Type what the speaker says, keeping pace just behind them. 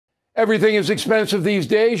Everything is expensive these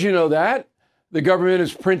days, you know that. The government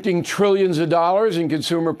is printing trillions of dollars and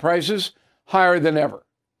consumer prices higher than ever.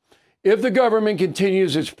 If the government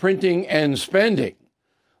continues its printing and spending,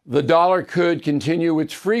 the dollar could continue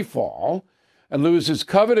its free fall and lose its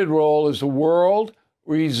coveted role as the world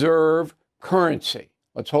reserve currency.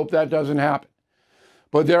 Let's hope that doesn't happen.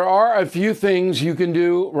 But there are a few things you can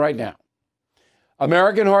do right now.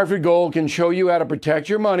 American Hartford Gold can show you how to protect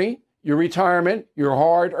your money, your retirement, your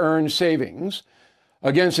hard-earned savings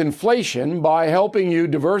against inflation by helping you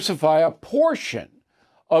diversify a portion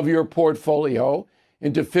of your portfolio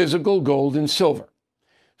into physical gold and silver.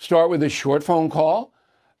 Start with a short phone call,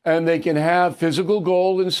 and they can have physical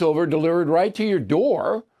gold and silver delivered right to your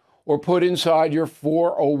door or put inside your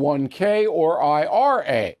 401k or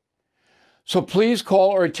IRA. So please call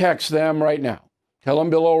or text them right now. Tell them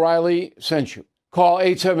Bill O'Reilly sent you. Call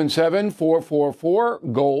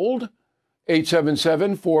 877-444-GOLD,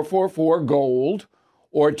 877-444-GOLD,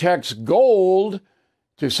 or text GOLD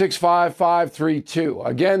to 65532.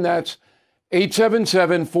 Again, that's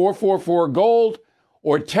 877-444-GOLD,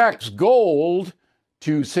 or text GOLD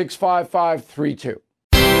to 65532.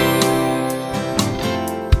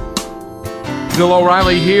 Bill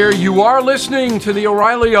O'Reilly here. You are listening to the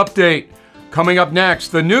O'Reilly Update. Coming up next,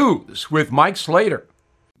 the news with Mike Slater.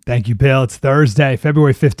 Thank you, Bill. It's Thursday,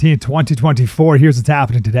 February 15th, 2024. Here's what's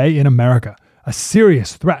happening today in America. A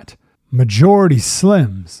serious threat. Majority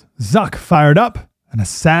slims. Zuck fired up. And a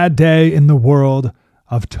sad day in the world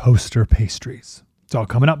of toaster pastries. It's all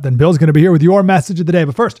coming up. Then Bill's going to be here with your message of the day.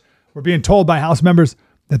 But first, we're being told by House members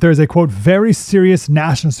that there is a, quote, very serious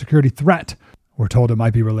national security threat. We're told it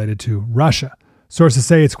might be related to Russia. Sources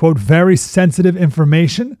say it's, quote, very sensitive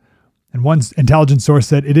information. And one intelligence source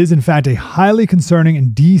said it is, in fact, a highly concerning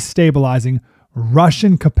and destabilizing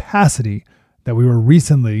Russian capacity that we were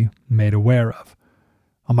recently made aware of.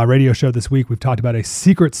 On my radio show this week, we've talked about a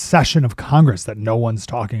secret session of Congress that no one's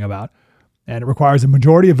talking about. And it requires a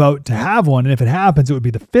majority vote to have one. And if it happens, it would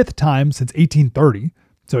be the fifth time since 1830.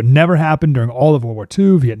 So it never happened during all of World War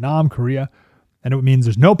II, Vietnam, Korea. And it means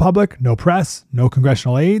there's no public, no press, no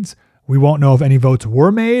congressional aides. We won't know if any votes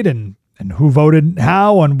were made and who voted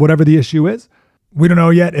how on whatever the issue is. We don't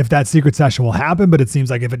know yet if that secret session will happen, but it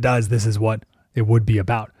seems like if it does, this is what it would be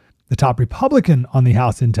about. The top Republican on the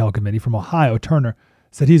House Intel Committee from Ohio, Turner,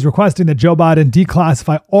 said he's requesting that Joe Biden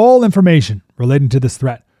declassify all information relating to this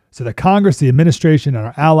threat so that Congress, the administration, and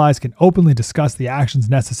our allies can openly discuss the actions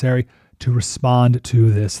necessary to respond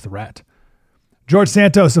to this threat. George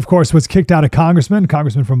Santos, of course, was kicked out of congressman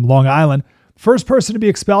from Long Island. First person to be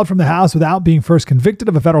expelled from the House without being first convicted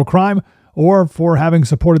of a federal crime or for having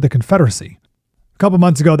supported the Confederacy. A couple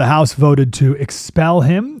months ago, the House voted to expel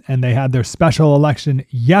him, and they had their special election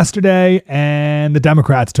yesterday, and the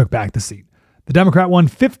Democrats took back the seat. The Democrat won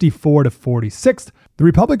 54-46. The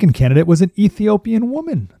Republican candidate was an Ethiopian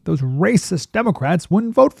woman. Those racist Democrats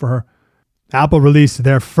wouldn't vote for her. Apple released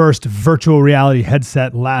their first virtual reality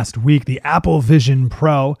headset last week, the Apple Vision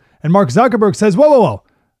Pro, and Mark Zuckerberg says, whoa.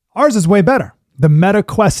 Ours is way better. The Meta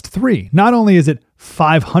Quest 3. Not only is it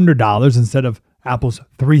 $500 instead of Apple's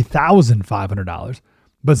 $3,500,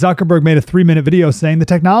 but Zuckerberg made a 3-minute video saying the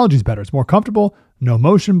technology's better. It's more comfortable, no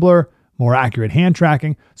motion blur, more accurate hand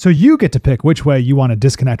tracking. So you get to pick which way you want to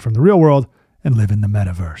disconnect from the real world and live in the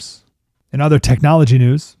metaverse. In other technology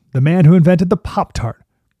news, the man who invented the Pop-Tart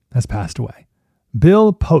has passed away.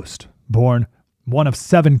 Bill Post, born one of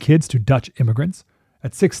 7 kids to Dutch immigrants,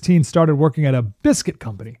 at 16 started working at a biscuit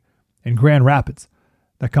company in Grand Rapids.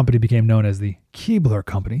 That company became known as the Keebler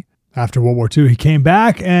Company. After World War II, he came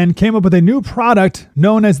back and came up with a new product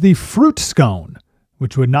known as the Fruit Scone,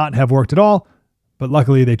 which would not have worked at all, but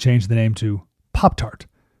luckily they changed the name to Pop-Tart.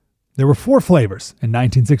 There were 4 flavors in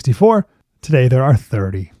 1964. Today there are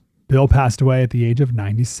 30. Bill passed away at the age of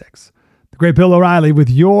 96. The great Bill O'Reilly with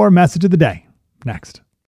your message of the day. Next.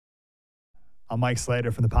 I'm Mike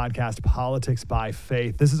Slater from the podcast Politics by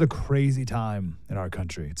Faith. This is a crazy time in our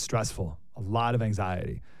country. It's stressful, a lot of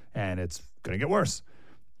anxiety, and it's going to get worse.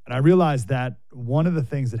 And I realized that one of the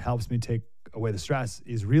things that helps me take away the stress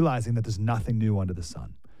is realizing that there's nothing new under the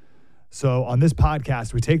sun. So on this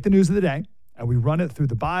podcast, we take the news of the day and we run it through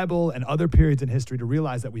the Bible and other periods in history to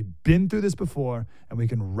realize that we've been through this before and we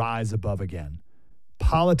can rise above again.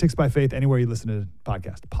 Politics by Faith, anywhere you listen to the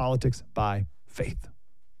podcast. Politics by Faith.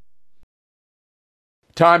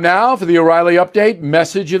 Time now for the O'Reilly Update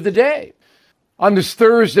message of the day. On this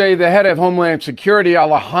Thursday, the head of Homeland Security,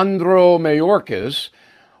 Alejandro Mayorkas,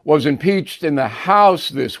 was impeached in the House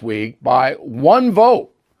this week by 1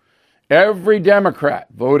 vote. Every Democrat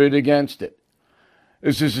voted against it.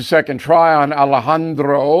 This is the second try on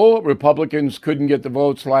Alejandro. Republicans couldn't get the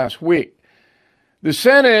votes last week. The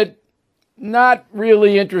Senate, not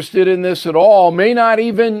really interested in this at all, may not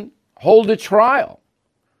even hold a trial.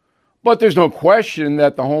 But there's no question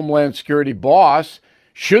that the Homeland Security boss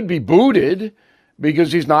should be booted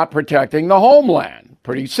because he's not protecting the homeland.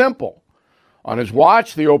 Pretty simple. On his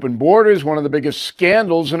watch, the open border is one of the biggest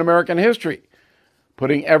scandals in American history,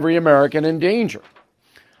 putting every American in danger.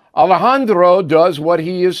 Alejandro does what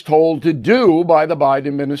he is told to do by the Biden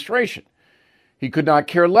administration. He could not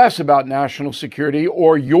care less about national security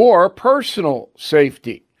or your personal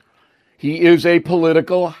safety. He is a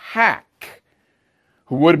political hack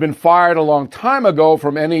who would have been fired a long time ago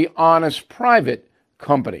from any honest private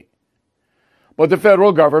company. But the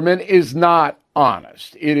federal government is not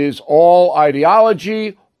honest. It is all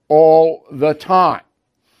ideology all the time.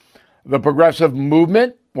 The progressive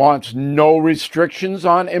movement wants no restrictions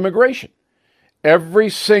on immigration. Every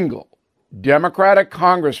single Democratic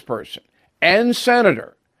congressperson and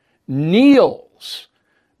senator kneels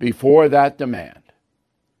before that demand.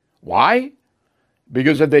 Why?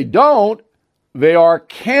 Because if they don't, they are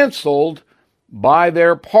canceled by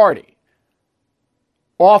their party.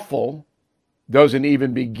 Awful doesn't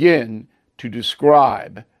even begin to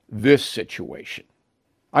describe this situation.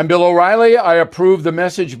 I'm Bill O'Reilly. I approve the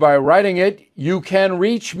message by writing it. You can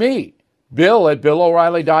reach me, Bill at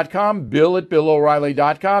BillO'Reilly.com, Bill at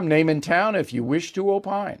BillO'Reilly.com, name and town if you wish to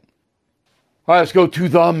opine. All right, let's go to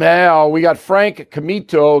the mail. We got Frank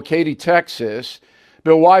Camito, Katy, Texas.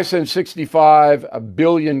 Bill, why send $65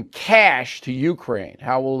 billion cash to Ukraine?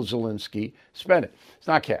 How will Zelensky spend it? It's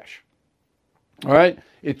not cash. All right?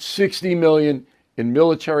 It's $60 million in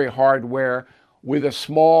military hardware with a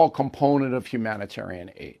small component of humanitarian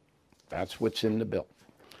aid. That's what's in the bill.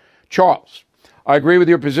 Charles, I agree with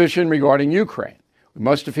your position regarding Ukraine. We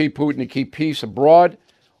must defeat Putin to keep peace abroad,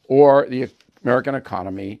 or the American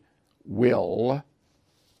economy will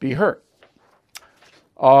be hurt.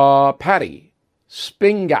 Patty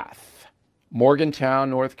Spingath, Morgantown,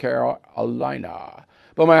 North Carolina.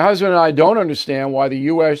 But my husband and I don't understand why the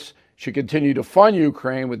U.S. should continue to fund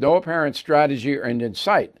Ukraine with no apparent strategy or end in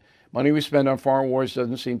sight. Money we spend on foreign wars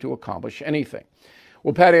doesn't seem to accomplish anything.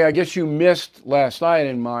 Well, Patty, I guess you missed last night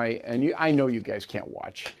I know you guys can't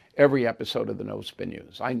watch every episode of the No Spin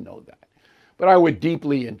News. I know that. But I went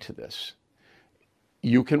deeply into this.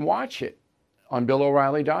 You can watch it on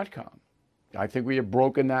BillO'Reilly.com. I think we have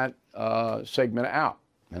broken that segment out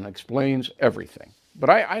and explains everything. But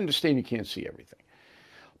I understand you can't see everything.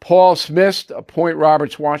 Paul Smith, Point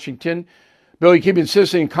Roberts, Washington. Bill, you keep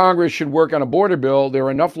insisting Congress should work on a border bill. There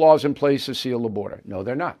are enough laws in place to seal the border. No,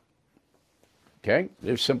 they're not. Okay?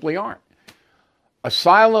 There simply aren't.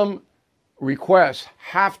 Asylum requests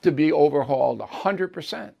have to be overhauled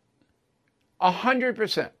 100%.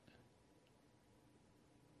 100%.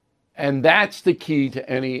 And that's the key to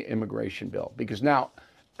any immigration bill, because now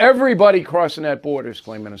everybody crossing that border is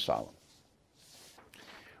claiming asylum.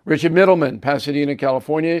 Richard Middleman, Pasadena,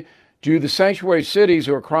 California. Do the sanctuary cities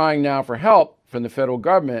who are crying now for help from the federal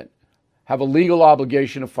government have a legal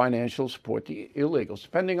obligation of financial support to illegals,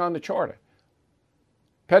 depending on the charter?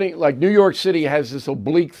 Like New York City has this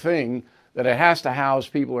oblique thing that it has to house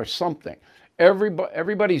people or something.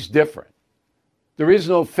 Everybody's different. There is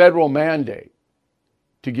no federal mandate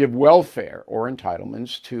to give welfare or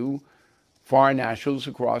entitlements to foreign nationals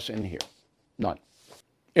who cross in here. None.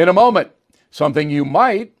 In a moment, something you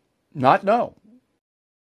might not know.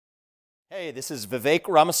 Hey, this is Vivek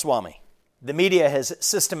Ramaswamy. The media has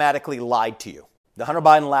systematically lied to you. The Hunter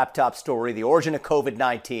Biden laptop story, the origin of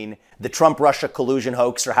COVID-19, the Trump-Russia collusion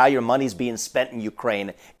hoax, or how your money's being spent in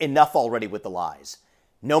Ukraine. Enough already with the lies.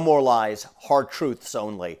 No more lies, hard truths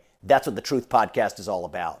only. That's what the Truth Podcast is all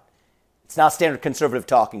about. It's not standard conservative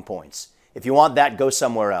talking points. If you want that, go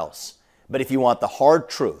somewhere else. But if you want the hard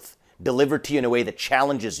truth delivered to you in a way that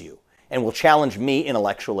challenges you and will challenge me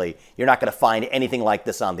intellectually, you're not going to find anything like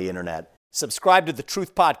this on the internet. Subscribe to the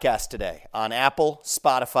Truth Podcast today on Apple,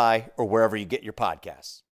 Spotify, or wherever you get your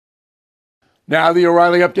podcasts. Now the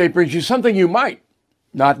O'Reilly Update brings you something you might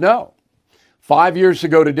not know. 5 years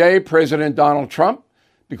ago today, President Donald Trump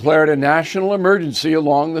declared a national emergency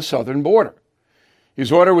along the southern border. His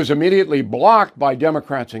order was immediately blocked by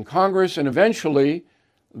Democrats in Congress and eventually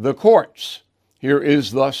the courts. Here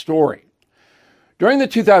is the story. During the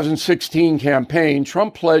 2016 campaign,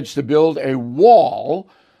 Trump pledged to build a wall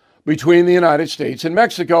between the United States and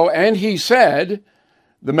Mexico, and he said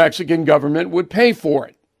the Mexican government would pay for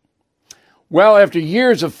it. Well, after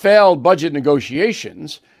years of failed budget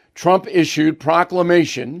negotiations, Trump issued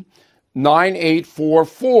Proclamation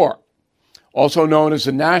 9844, also known as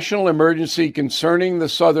the National Emergency Concerning the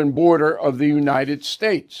Southern Border of the United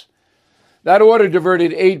States. That order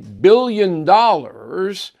diverted $8 billion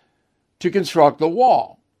to construct the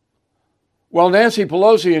wall. Well, Nancy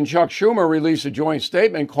Pelosi and Chuck Schumer released a joint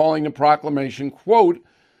statement calling the proclamation, quote,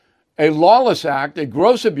 a lawless act, a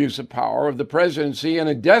gross abuse of power of the presidency, and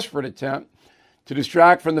a desperate attempt to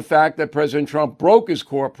distract from the fact that President Trump broke his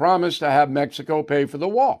core promise to have Mexico pay for the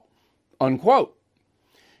wall, unquote.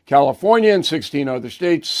 California and 16 other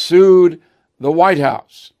states sued the White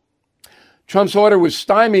House. Trump's order was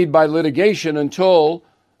stymied by litigation until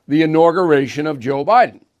the inauguration of Joe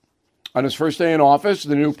Biden. On his first day in office,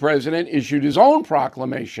 the new president issued his own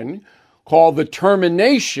proclamation called the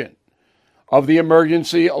termination of the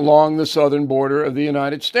emergency along the southern border of the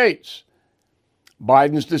United States.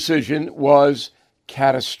 Biden's decision was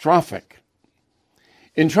catastrophic.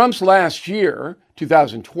 In Trump's last year,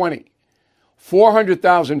 2020,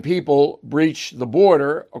 400,000 people breached the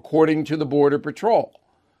border, according to the Border Patrol.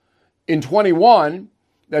 In 21,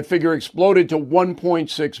 that figure exploded to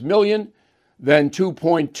 1.6 million, then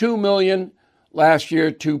 2.2 million, last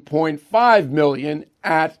year 2.5 million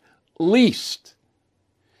at least.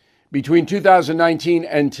 Between 2019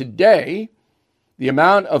 and today, the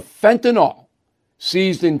amount of fentanyl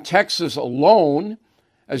seized in Texas alone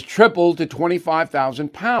has tripled to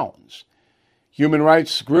 25,000 pounds. Human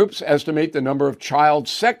rights groups estimate the number of child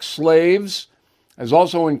sex slaves has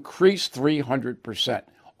also increased 300%.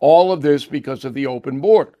 All of this because of the open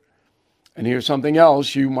border. And here's something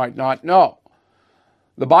else you might not know.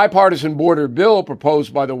 The bipartisan border bill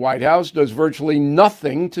proposed by the White House does virtually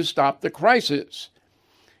nothing to stop the crisis.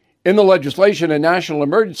 In the legislation, a national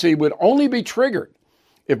emergency would only be triggered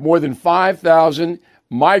if more than 5,000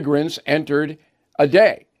 migrants entered a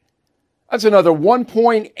day. That's another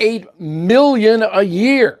 1.8 million a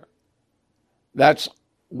year. That's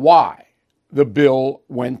why the bill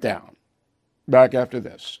went down. Back after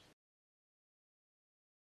this.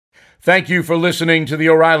 Thank you for listening to the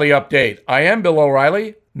O'Reilly Update. I am Bill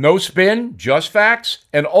O'Reilly. No spin, just facts,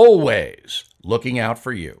 and always looking out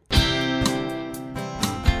for you.